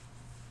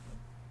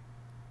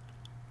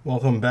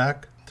Welcome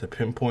back to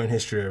Pinpoint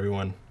History,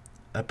 everyone.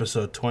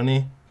 Episode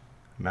 20,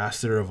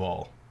 Master of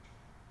All.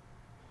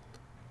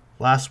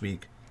 Last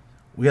week,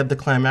 we had the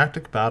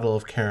climactic Battle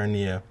of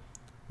Chaeronea,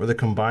 where the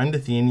combined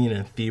Athenian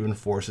and Theban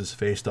forces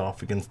faced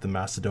off against the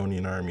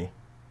Macedonian army.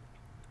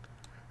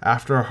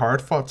 After a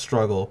hard-fought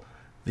struggle,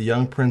 the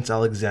young Prince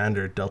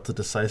Alexander dealt a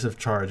decisive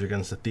charge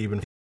against the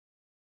Theban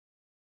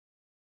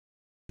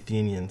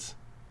Athenians.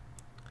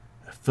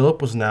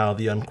 Philip was now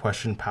the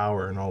unquestioned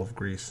power in all of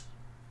Greece.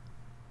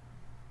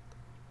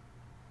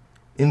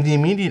 In the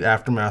immediate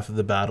aftermath of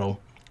the battle,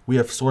 we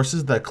have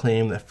sources that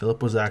claim that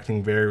Philip was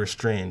acting very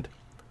restrained,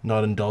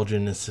 not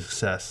indulgent in his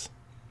success,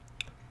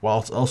 while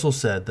it's also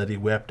said that he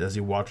wept as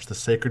he watched the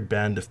sacred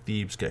band of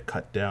Thebes get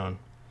cut down,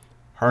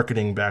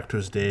 hearkening back to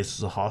his days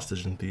as a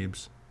hostage in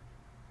Thebes.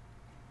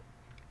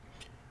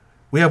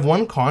 We have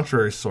one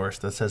contrary source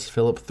that says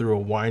Philip threw a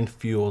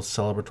wine-fueled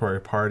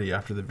celebratory party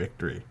after the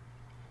victory,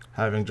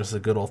 having just a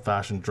good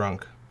old-fashioned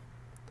drunk.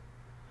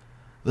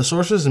 The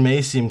sources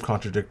may seem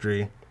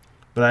contradictory,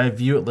 but I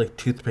view it like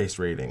toothpaste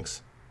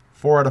ratings.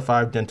 4 out of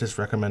 5 dentists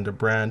recommend a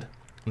brand,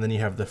 and then you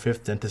have the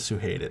 5th dentist who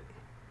hate it.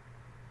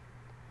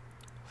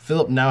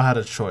 Philip now had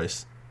a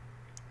choice.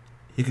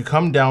 He could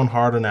come down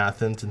hard on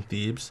Athens and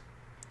Thebes,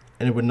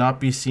 and it would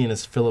not be seen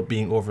as Philip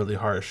being overly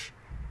harsh.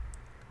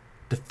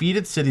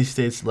 Defeated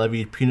city-states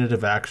levied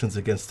punitive actions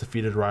against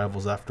defeated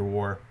rivals after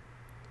war.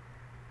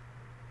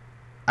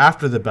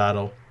 After the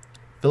battle,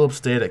 Philip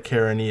stayed at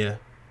Chaeronea,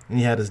 and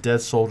he had his dead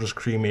soldiers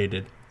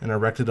cremated and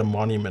erected a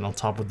monument on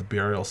top of the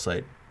burial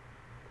site.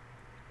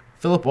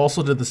 Philip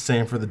also did the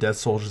same for the dead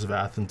soldiers of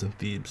Athens and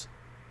Thebes.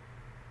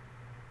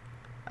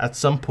 At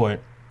some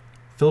point,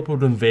 Philip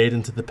would invade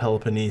into the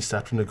Peloponnese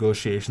after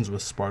negotiations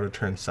with Sparta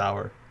turned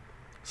sour,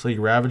 so he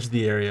ravaged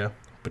the area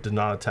but did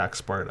not attack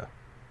Sparta.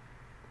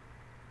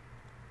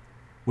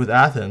 With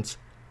Athens,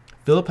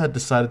 Philip had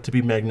decided to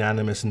be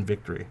magnanimous in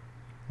victory,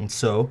 and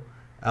so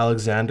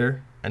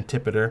Alexander,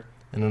 Antipater,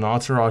 and an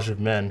entourage of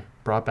men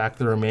brought back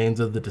the remains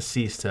of the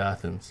deceased to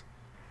Athens,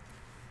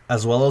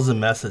 as well as a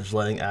message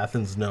letting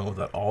Athens know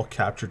that all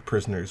captured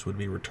prisoners would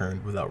be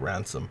returned without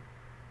ransom.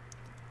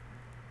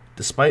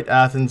 Despite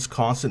Athens'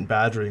 constant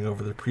badgering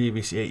over the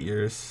previous 8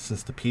 years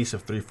since the peace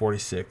of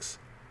 346,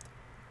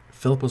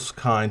 Philip was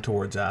kind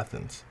towards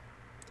Athens.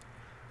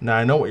 Now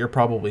I know what you're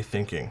probably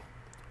thinking.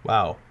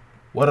 Wow,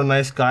 what a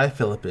nice guy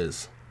Philip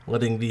is,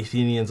 letting the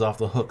Athenians off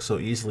the hook so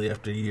easily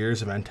after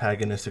years of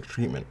antagonistic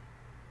treatment.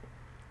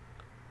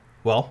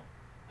 Well,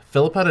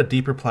 Philip had a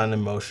deeper plan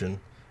in motion,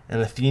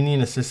 and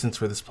Athenian assistance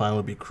for this plan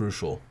would be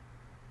crucial.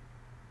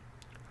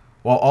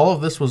 While all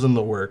of this was in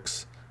the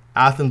works,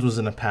 Athens was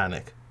in a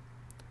panic.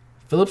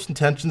 Philip's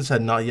intentions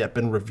had not yet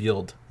been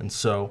revealed, and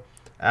so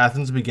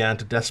Athens began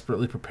to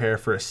desperately prepare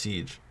for a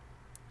siege.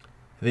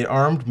 They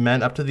armed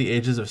men up to the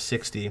ages of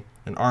 60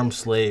 and armed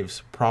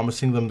slaves,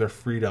 promising them their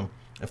freedom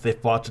if they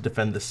fought to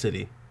defend the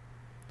city.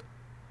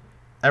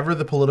 Ever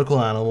the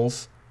political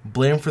animals,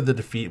 blame for the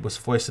defeat was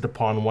foisted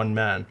upon one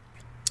man,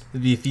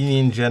 the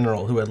Athenian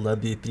general who had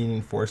led the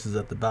Athenian forces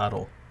at the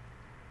battle.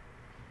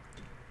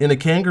 In a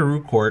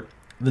kangaroo court,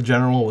 the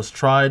general was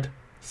tried,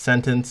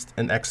 sentenced,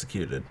 and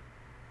executed.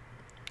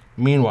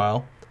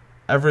 Meanwhile,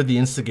 ever the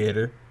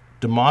instigator,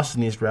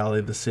 Demosthenes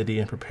rallied the city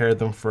and prepared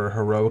them for a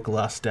heroic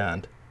last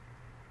stand.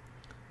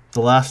 The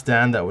last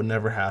stand that would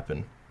never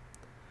happen.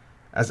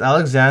 As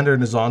Alexander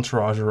and his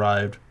entourage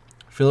arrived,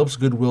 Philip's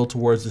goodwill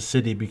towards the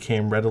city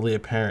became readily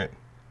apparent,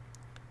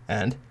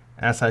 and,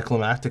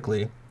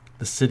 anticlimactically,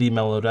 the city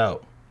mellowed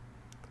out.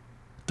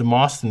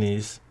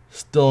 Demosthenes,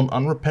 still an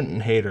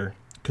unrepentant hater,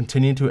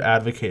 continued to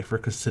advocate for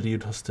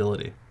continued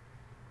hostility.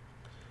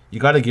 You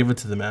gotta give it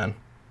to the man.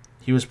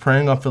 He was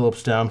preying on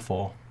Philip's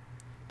downfall.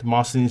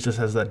 Demosthenes just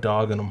has that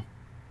dog in him.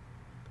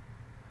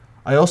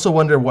 I also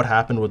wonder what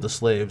happened with the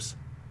slaves.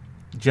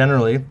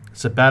 Generally,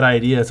 it's a bad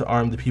idea to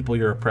arm the people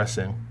you're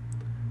oppressing.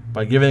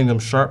 By giving them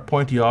sharp,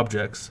 pointy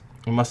objects,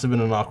 it must have been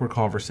an awkward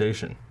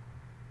conversation.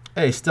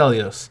 Hey,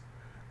 Stelios,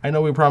 I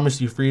know we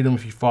promised you freedom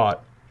if you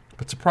fought,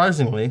 but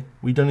surprisingly,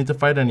 we don't need to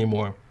fight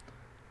anymore.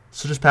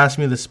 So just pass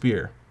me the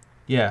spear.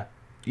 Yeah,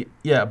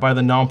 by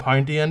the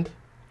non-pointy end?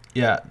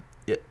 Yeah,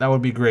 that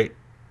would be great.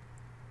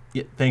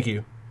 Yeah, thank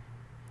you.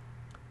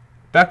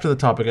 Back to the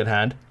topic at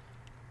hand.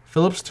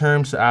 Philip's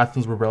terms to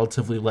Athens were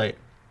relatively light,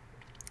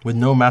 with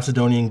no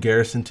Macedonian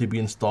garrison to be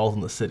installed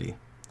in the city.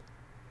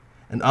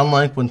 And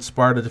unlike when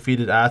Sparta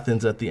defeated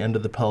Athens at the end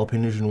of the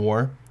Peloponnesian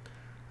War,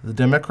 the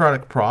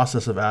democratic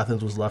process of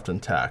Athens was left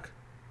intact.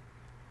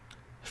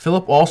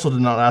 Philip also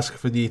did not ask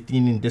for the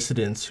Athenian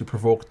dissidents who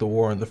provoked the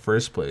war in the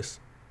first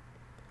place.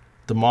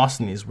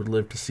 Demosthenes would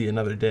live to see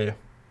another day.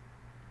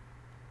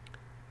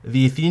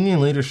 The Athenian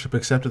leadership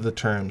accepted the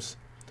terms,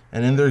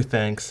 and in their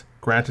thanks,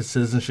 granted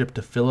citizenship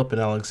to Philip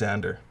and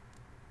Alexander.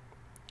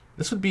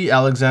 This would be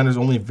Alexander's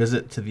only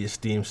visit to the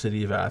esteemed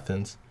city of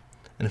Athens,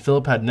 and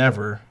Philip had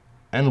never,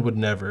 and would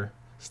never,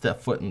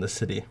 step foot in the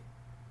city.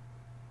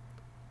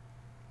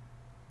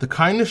 The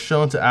kindness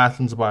shown to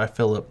Athens by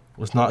Philip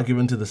was not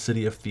given to the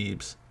city of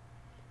Thebes.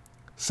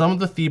 Some of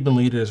the Theban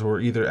leaders were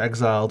either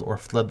exiled or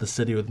fled the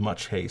city with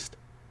much haste.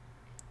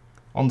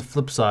 On the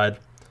flip side,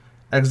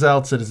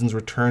 exiled citizens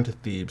returned to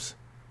Thebes,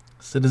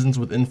 citizens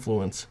with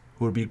influence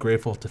who would be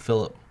grateful to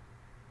Philip.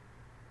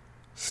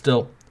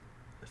 Still,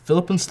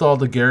 Philip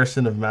installed a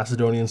garrison of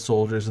Macedonian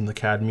soldiers in the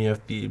Academy of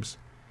Thebes,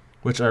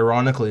 which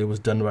ironically was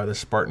done by the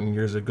Spartan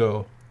years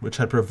ago, which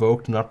had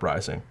provoked an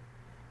uprising.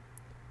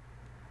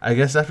 I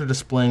guess after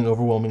displaying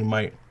overwhelming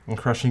might and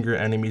crushing your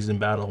enemies in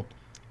battle,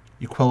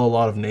 you quell a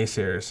lot of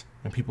naysayers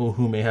and people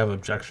who may have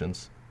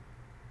objections.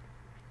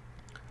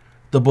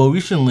 The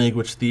Boeotian League,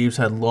 which Thebes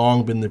had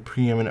long been the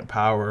preeminent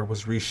power,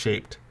 was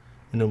reshaped,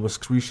 and it was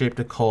reshaped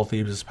to cull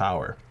Thebes'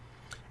 power,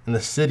 and the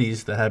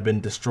cities that had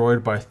been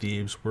destroyed by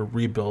Thebes were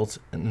rebuilt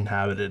and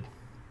inhabited.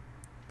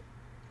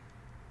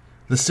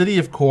 The city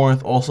of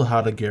Corinth also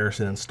had a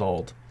garrison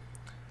installed.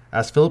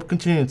 As Philip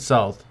continued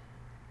south,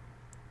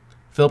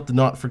 Philip did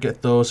not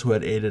forget those who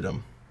had aided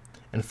him,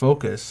 and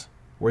Phocis,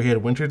 where he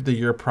had wintered the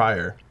year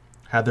prior,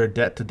 had their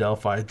debt to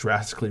Delphi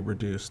drastically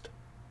reduced.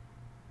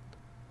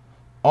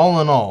 All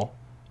in all,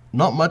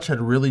 not much had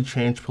really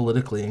changed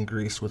politically in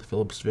Greece with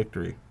Philip's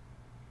victory.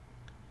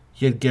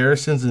 He had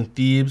garrisons in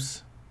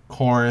Thebes,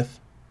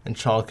 Corinth, and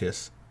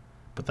Chalcis,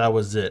 but that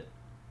was it.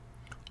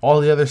 All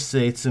the other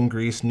states in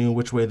Greece knew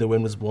which way the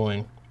wind was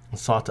blowing and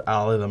sought to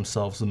ally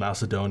themselves with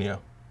Macedonia.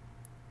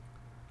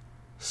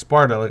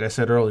 Sparta, like I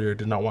said earlier,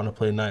 did not want to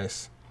play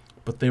nice,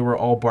 but they were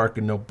all bark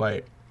and no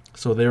bite,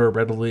 so they were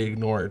readily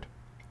ignored.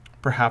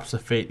 Perhaps a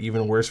fate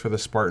even worse for the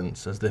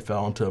Spartans as they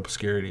fell into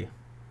obscurity.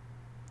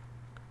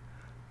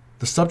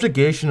 The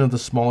subjugation of the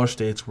smaller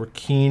states were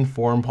keen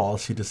foreign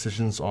policy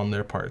decisions on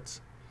their parts.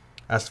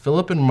 As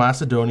Philip and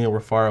Macedonia were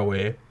far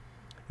away,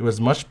 it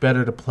was much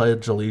better to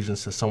pledge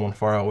allegiance to someone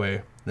far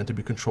away than to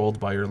be controlled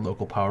by your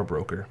local power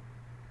broker.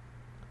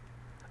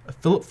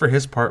 Philip, for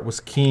his part,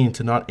 was keen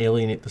to not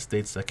alienate the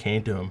states that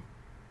came to him.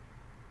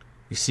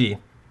 You see,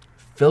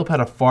 Philip had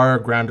a far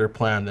grander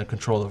plan than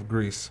control of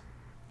Greece.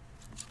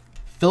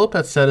 Philip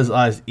had set his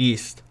eyes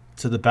east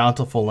to the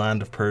bountiful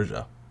land of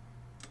Persia.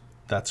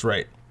 That's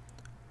right.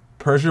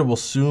 Persia will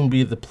soon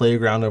be the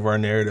playground of our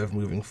narrative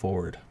moving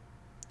forward.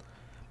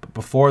 But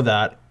before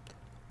that,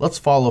 let's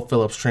follow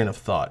Philip's train of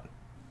thought.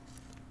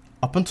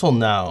 Up until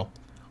now,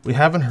 we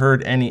haven't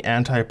heard any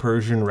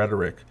anti-Persian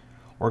rhetoric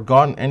or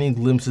gotten any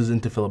glimpses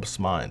into Philip's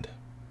mind.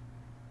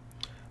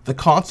 The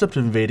concept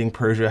of invading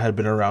Persia had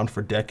been around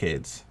for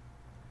decades,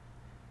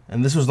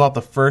 and this was not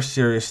the first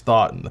serious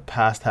thought in the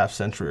past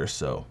half-century or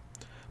so,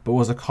 but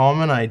was a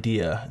common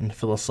idea in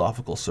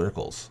philosophical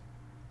circles.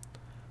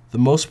 The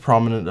most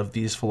prominent of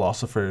these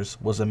philosophers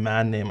was a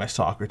man named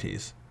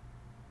Isocrates.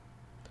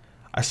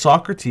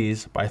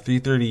 Isocrates, by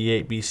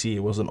 338 BC,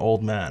 was an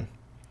old man,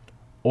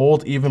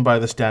 old even by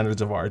the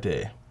standards of our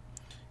day,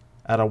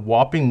 at a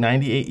whopping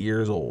 98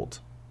 years old.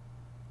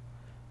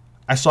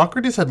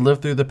 Isocrates had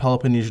lived through the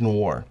Peloponnesian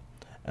War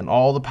and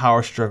all the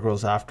power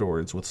struggles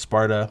afterwards with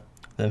Sparta,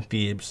 then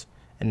Thebes,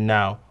 and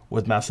now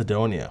with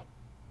Macedonia.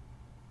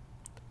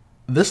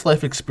 This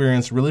life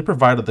experience really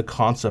provided the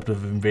concept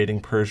of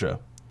invading Persia,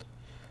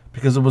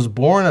 because it was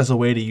born as a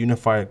way to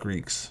unify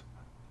Greeks,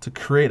 to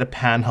create a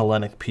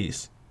pan-Hellenic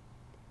peace.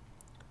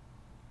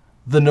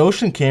 The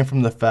notion came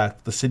from the fact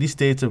that the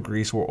city-states of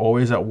Greece were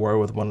always at war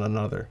with one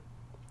another.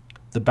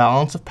 The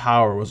balance of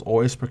power was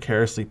always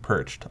precariously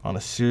perched on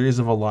a series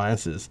of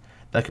alliances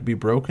that could be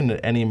broken at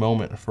any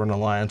moment for an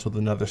alliance with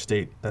another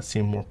state that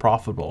seemed more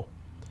profitable,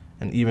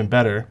 and even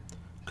better,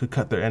 could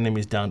cut their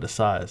enemies down to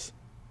size.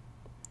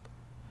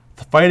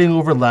 The fighting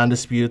over land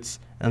disputes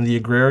and the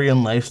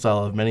agrarian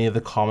lifestyle of many of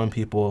the common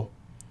people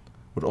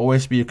would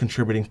always be a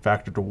contributing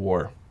factor to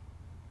war.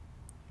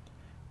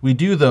 We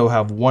do, though,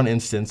 have one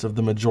instance of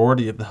the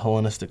majority of the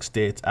Hellenistic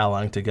states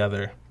allying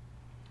together,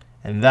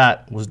 and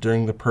that was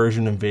during the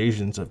Persian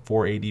invasions of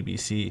 480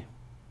 BC.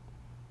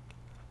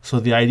 So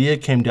the idea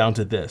came down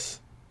to this.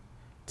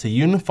 To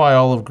unify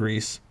all of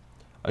Greece,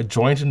 a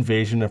joint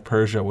invasion of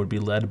Persia would be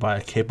led by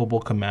a capable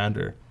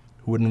commander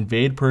who would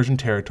invade Persian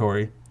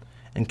territory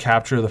and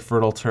capture the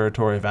fertile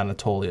territory of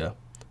Anatolia,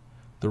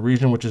 the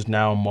region which is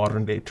now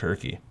modern-day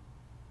Turkey.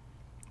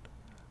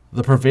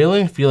 The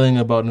prevailing feeling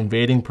about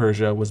invading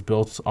Persia was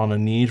built on a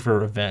need for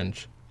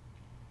revenge,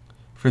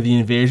 for the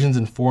invasions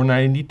in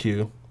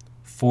 492,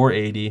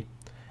 480,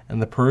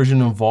 and the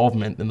Persian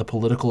involvement in the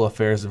political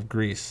affairs of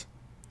Greece,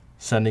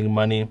 sending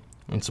money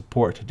and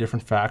support to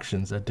different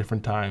factions at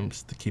different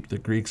times to keep the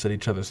Greeks at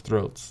each other's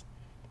throats.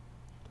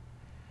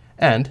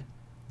 And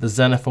the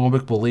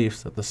xenophobic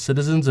beliefs that the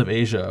citizens of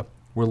Asia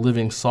were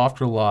living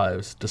softer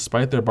lives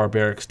despite their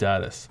barbaric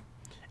status,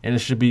 and it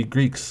should be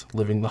Greeks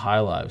living the high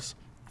lives,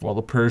 while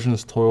the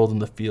Persians toiled in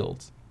the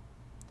fields.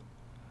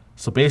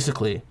 So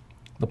basically,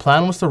 the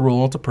plan was to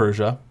roll into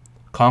Persia,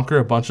 conquer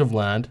a bunch of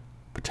land,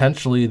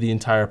 potentially the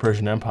entire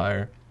Persian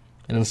Empire,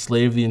 and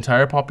enslave the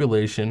entire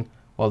population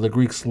while the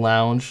Greeks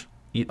lounge,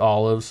 eat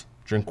olives,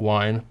 drink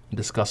wine, and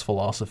discuss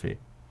philosophy.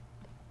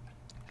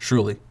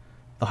 Truly,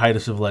 the height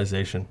of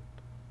civilization.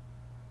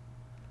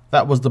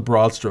 That was the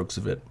broad strokes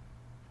of it.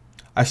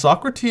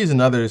 Isocrates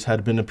and others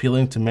had been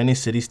appealing to many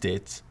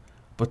city-states,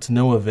 but to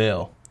no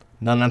avail.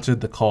 None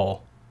answered the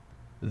call.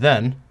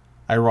 Then,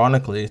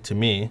 Ironically, to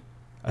me,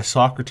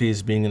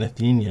 Isocrates, being an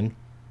Athenian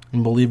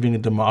and believing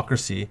in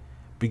democracy,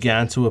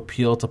 began to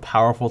appeal to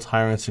powerful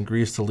tyrants in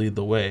Greece to lead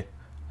the way,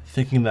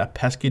 thinking that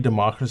pesky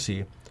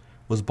democracy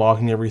was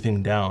bogging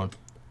everything down.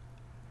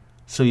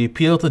 So he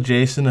appealed to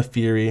Jason of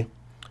Pherae,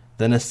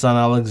 then his son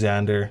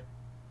Alexander,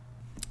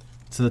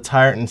 to the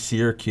tyrant in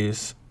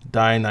Syracuse,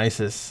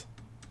 Dionysius,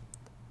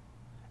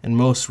 and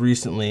most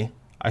recently,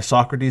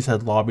 Isocrates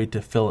had lobbied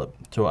to Philip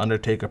to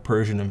undertake a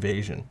Persian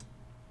invasion.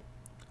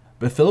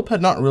 But Philip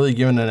had not really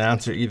given an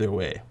answer either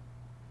way.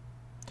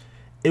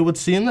 It would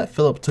seem that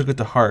Philip took it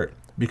to heart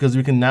because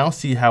we can now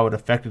see how it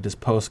affected his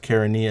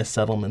post-Chaeronea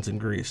settlements in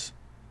Greece.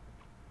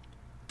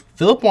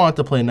 Philip wanted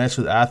to play nice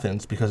with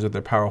Athens because of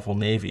their powerful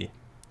navy,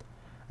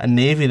 a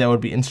navy that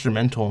would be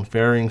instrumental in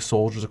ferrying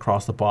soldiers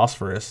across the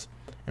Bosphorus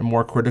and,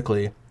 more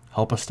critically,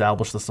 help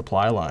establish the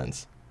supply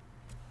lines.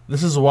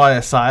 This is why,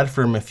 aside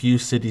from a few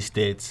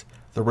city-states,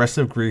 the rest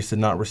of Greece did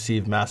not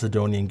receive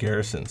Macedonian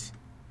garrisons.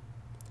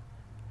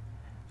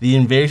 The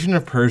invasion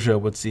of Persia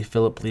would see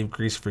Philip leave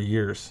Greece for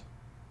years.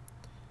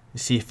 You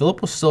see,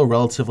 Philip was still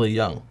relatively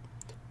young.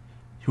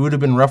 He would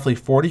have been roughly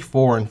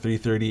 44 in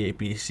 338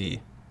 BC,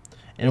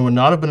 and it would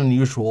not have been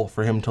unusual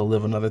for him to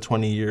live another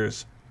 20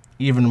 years,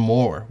 even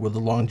more with the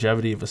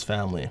longevity of his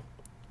family,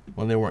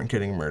 when they weren't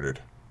getting murdered.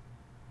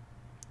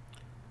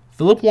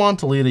 Philip wanted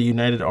to lead a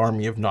united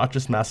army of not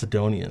just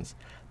Macedonians,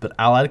 but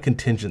allied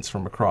contingents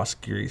from across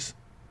Greece.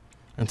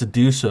 And to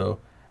do so,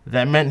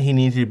 that meant he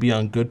needed to be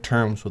on good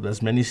terms with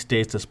as many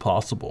states as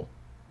possible.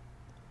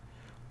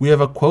 We have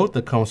a quote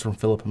that comes from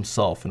Philip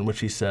himself in which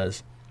he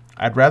says,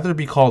 "I'd rather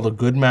be called a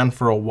good man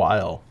for a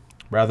while,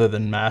 rather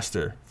than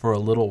master for a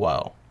little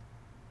while."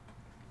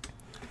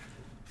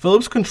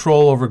 Philip's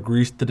control over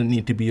Greece didn't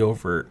need to be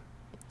overt.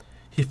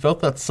 He felt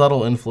that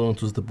subtle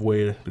influence was the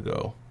way to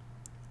go.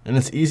 And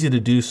it's easy to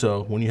do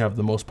so when you have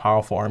the most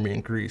powerful army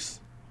in Greece.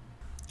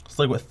 It's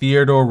like what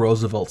Theodore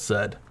Roosevelt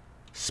said,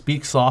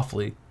 "Speak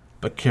softly,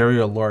 but carry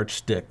a large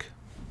stick."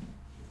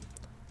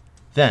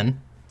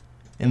 Then,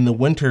 in the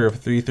winter of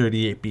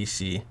 338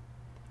 BC,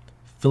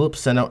 Philip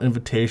sent out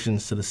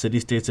invitations to the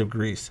city-states of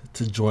Greece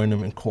to join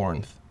him in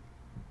Corinth.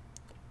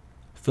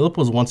 Philip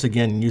was once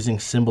again using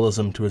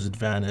symbolism to his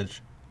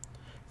advantage.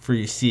 For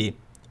you see,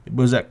 it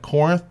was at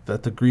Corinth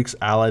that the Greeks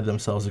allied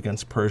themselves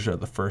against Persia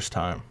the first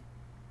time.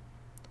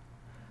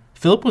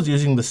 Philip was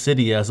using the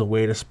city as a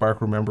way to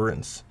spark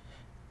remembrance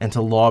and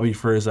to lobby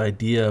for his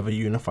idea of a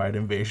unified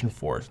invasion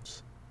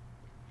force.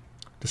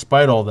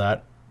 Despite all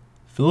that,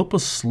 Philip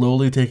was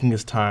slowly taking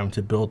his time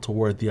to build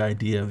toward the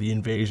idea of the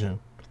invasion,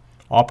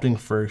 opting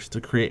first to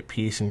create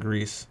peace in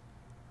Greece.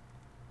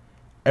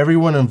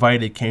 Everyone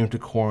invited came to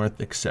Corinth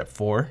except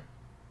for,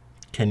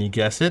 can you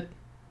guess it?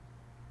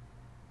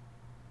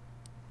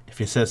 If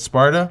you said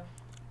Sparta,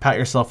 pat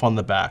yourself on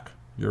the back.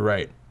 You're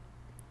right.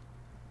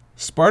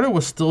 Sparta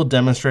was still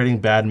demonstrating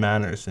bad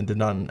manners and did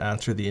not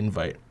answer the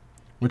invite,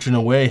 which in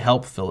a way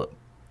helped Philip.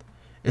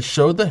 It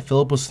showed that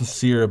Philip was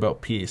sincere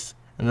about peace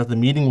and that the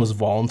meeting was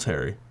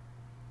voluntary.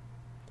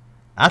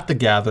 At the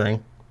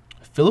gathering,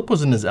 Philip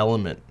was in his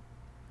element.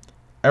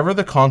 Ever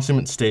the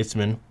consummate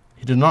statesman,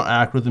 he did not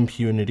act with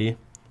impunity,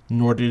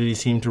 nor did he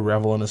seem to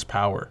revel in his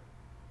power.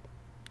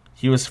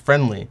 He was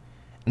friendly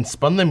and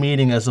spun the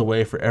meeting as a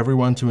way for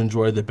everyone to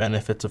enjoy the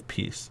benefits of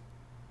peace.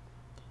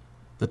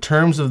 The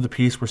terms of the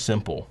peace were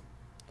simple.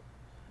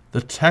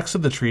 The text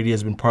of the treaty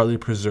has been partly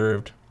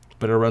preserved,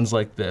 but it runs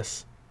like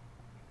this.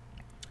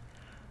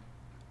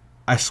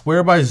 I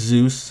swear by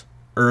Zeus,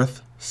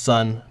 Earth,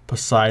 Sun,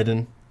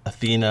 Poseidon,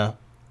 Athena,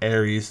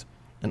 Ares,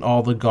 and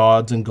all the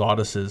gods and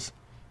goddesses,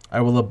 I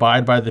will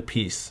abide by the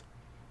peace.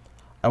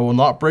 I will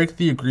not break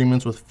the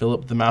agreements with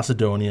Philip the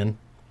Macedonian,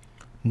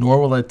 nor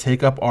will I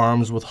take up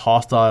arms with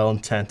hostile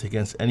intent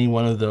against any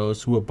one of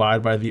those who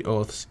abide by the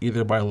oaths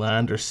either by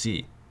land or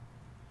sea.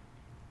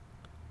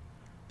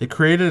 They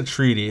created a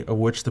treaty of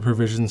which the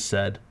provisions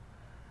said,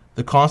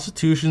 the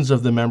constitutions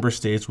of the member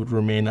states would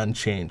remain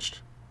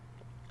unchanged,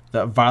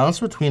 that violence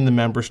between the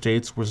member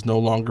states was no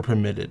longer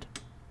permitted,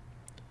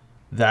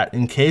 that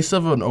in case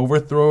of an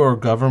overthrow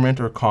of government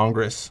or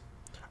Congress,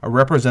 a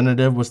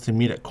representative was to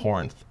meet at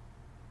Corinth,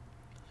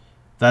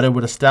 that it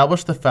would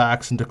establish the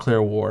facts and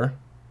declare war,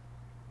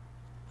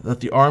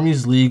 that the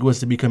army's league was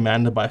to be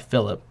commanded by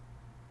Philip,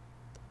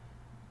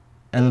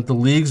 and that the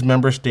league's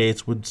member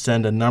states would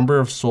send a number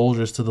of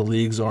soldiers to the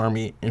league's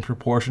army in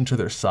proportion to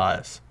their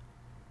size.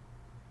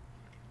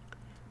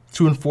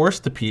 To enforce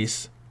the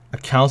peace, a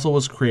council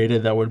was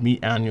created that would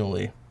meet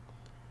annually,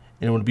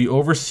 and it would be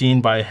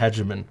overseen by a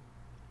hegemon.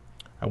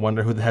 I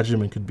wonder who the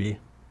hegemon could be.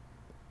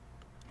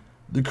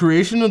 The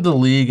creation of the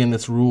league and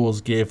its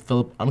rules gave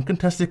Philip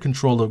uncontested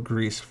control of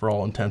Greece for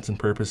all intents and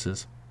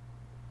purposes.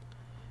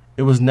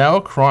 It was now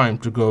a crime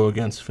to go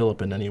against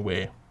Philip in any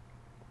way.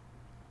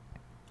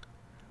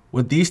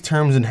 With these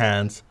terms in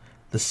hand,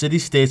 the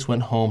city-states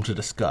went home to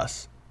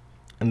discuss,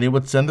 and they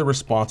would send the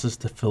responses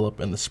to Philip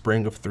in the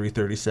spring of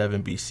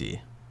 337 BC.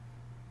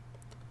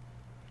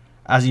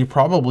 As you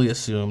probably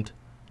assumed,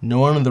 no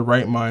one in their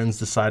right minds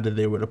decided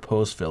they would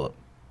oppose Philip.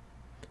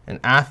 and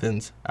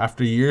Athens,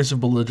 after years of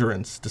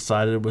belligerence,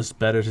 decided it was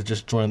better to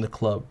just join the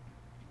club.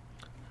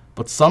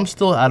 But some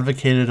still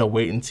advocated a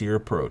wait-and-see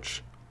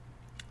approach.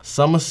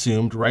 Some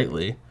assumed,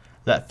 rightly,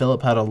 that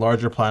Philip had a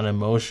larger plan in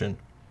motion,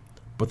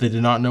 but they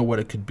did not know what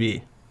it could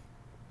be.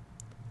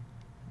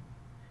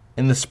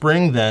 In the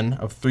spring, then,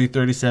 of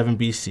 337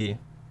 BC,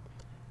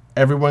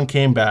 everyone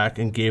came back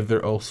and gave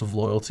their oaths of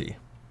loyalty.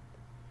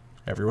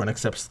 Everyone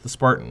except the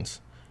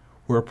Spartans,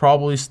 who were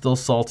probably still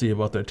salty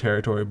about their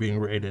territory being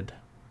raided.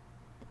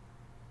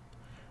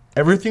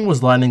 Everything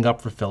was lining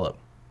up for Philip.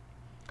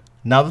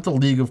 Now that the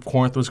League of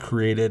Corinth was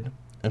created,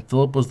 and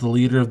Philip was the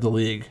leader of the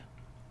league,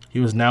 he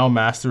was now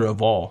master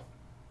of all.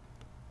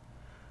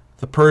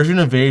 The Persian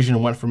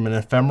invasion went from an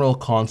ephemeral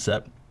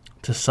concept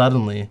to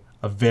suddenly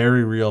a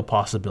very real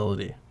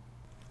possibility.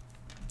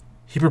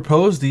 He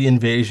proposed the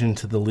invasion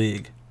to the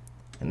League,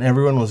 and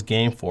everyone was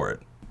game for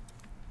it.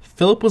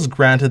 Philip was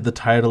granted the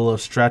title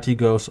of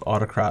Strategos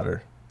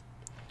Autocrator,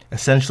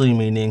 essentially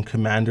meaning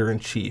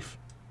commander-in-chief.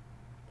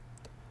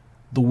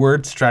 The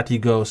word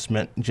strategos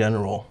meant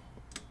general.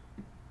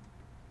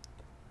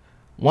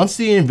 Once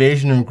the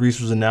invasion of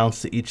Greece was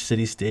announced to each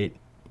city-state,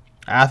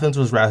 Athens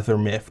was rather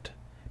miffed,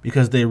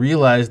 because they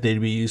realized they'd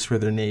be used for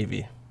their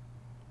navy.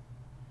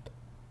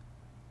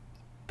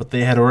 But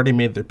they had already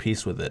made their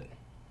peace with it.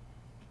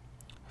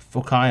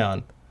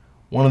 Phocion,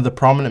 one of the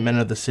prominent men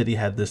of the city,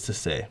 had this to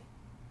say: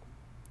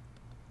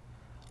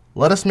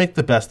 "Let us make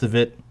the best of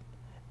it,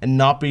 and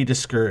not be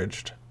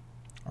discouraged.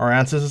 Our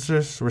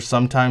ancestors were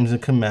sometimes in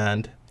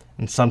command,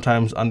 and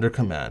sometimes under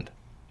command,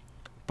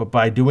 but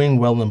by doing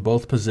well in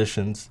both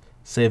positions,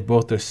 saved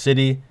both their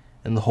city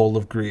and the whole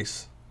of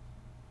Greece."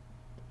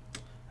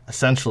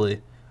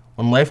 Essentially,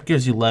 when life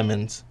gives you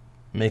lemons,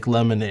 make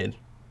lemonade.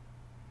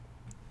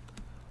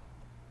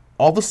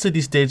 All the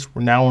city-states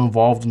were now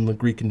involved in the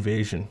Greek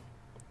invasion.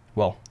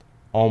 Well,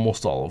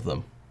 almost all of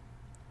them.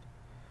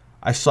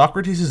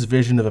 Isocrates'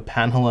 vision of a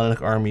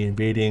pan-Hellenic army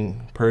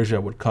invading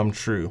Persia would come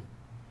true.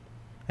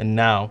 And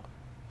now,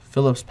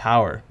 Philip's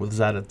power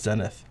was at its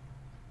zenith.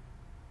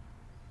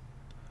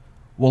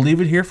 We'll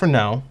leave it here for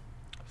now.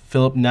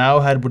 Philip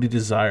now had what he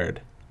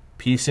desired: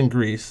 peace in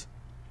Greece,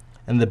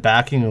 and the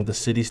backing of the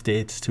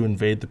city-states to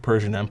invade the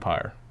Persian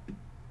Empire.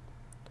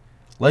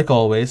 Like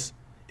always,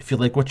 if you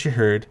like what you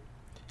heard,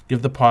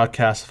 give the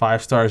podcast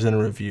 5 stars and a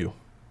review.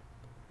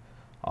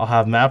 I'll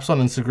have maps on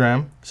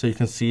Instagram, so you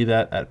can see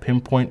that at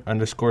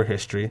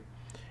pinpoint_history,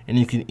 and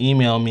you can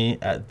email me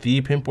at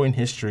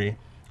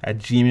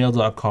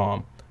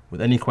thepinpointhistory@gmail.com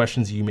with any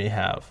questions you may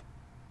have.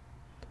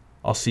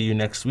 I'll see you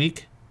next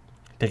week.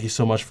 Thank you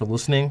so much for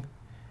listening,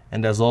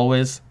 and as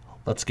always,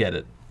 let's get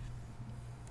it.